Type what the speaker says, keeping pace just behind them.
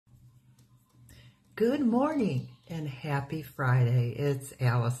Good morning and happy Friday. It's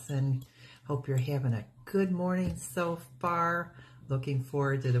Allison. Hope you're having a good morning so far. Looking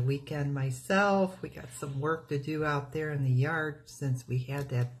forward to the weekend myself. We got some work to do out there in the yard since we had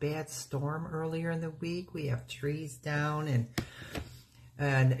that bad storm earlier in the week. We have trees down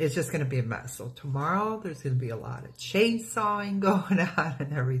and it's just going to be a mess. So tomorrow there's going to be a lot of chainsawing going on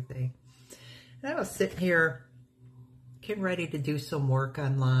and everything. And I was sitting here getting ready to do some work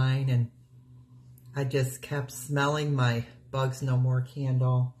online, and I just kept smelling my Bugs No More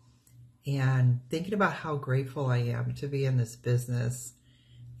candle and thinking about how grateful I am to be in this business.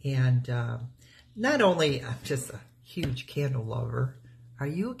 And not only I'm just a huge candle lover. Are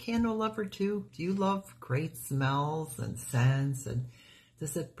you a candle lover too? Do you love great smells and scents? And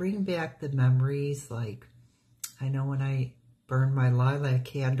does it bring back the memories? Like, I know when I burn my lilac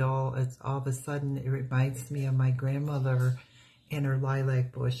candle, it's all of a sudden it reminds me of my grandmother and her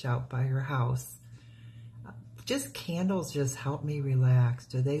lilac bush out by her house. Just candles just help me relax.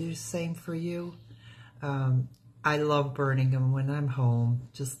 Do they do the same for you? I love burning them when I'm home.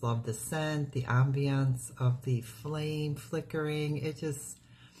 Just love the scent, the ambience of the flame flickering. It just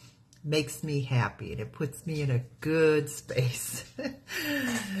makes me happy and it puts me in a good space.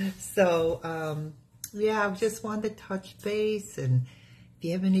 So, yeah, I just wanted to touch base, and if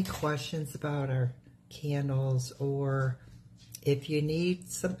you have any questions about our candles, or if you need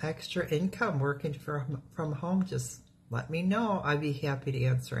some extra income working from home, just let me know. I'd be happy to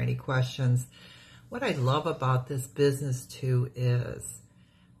answer any questions. What I love about this business too is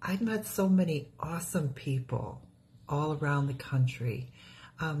I've met so many awesome people all around the country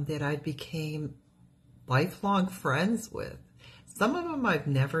that I became lifelong friends with. Some of them I've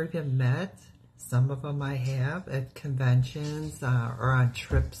never even met. Some of them I have at conventions or on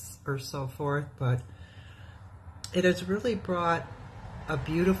trips or so forth, but it has really brought a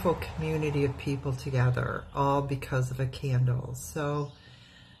beautiful community of people together, all because of a candle. So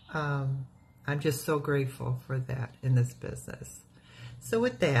I'm just so grateful for that in this business. So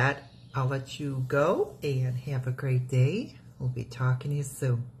with that, I'll let you go and have a great day. We'll be talking to you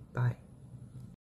soon. Bye.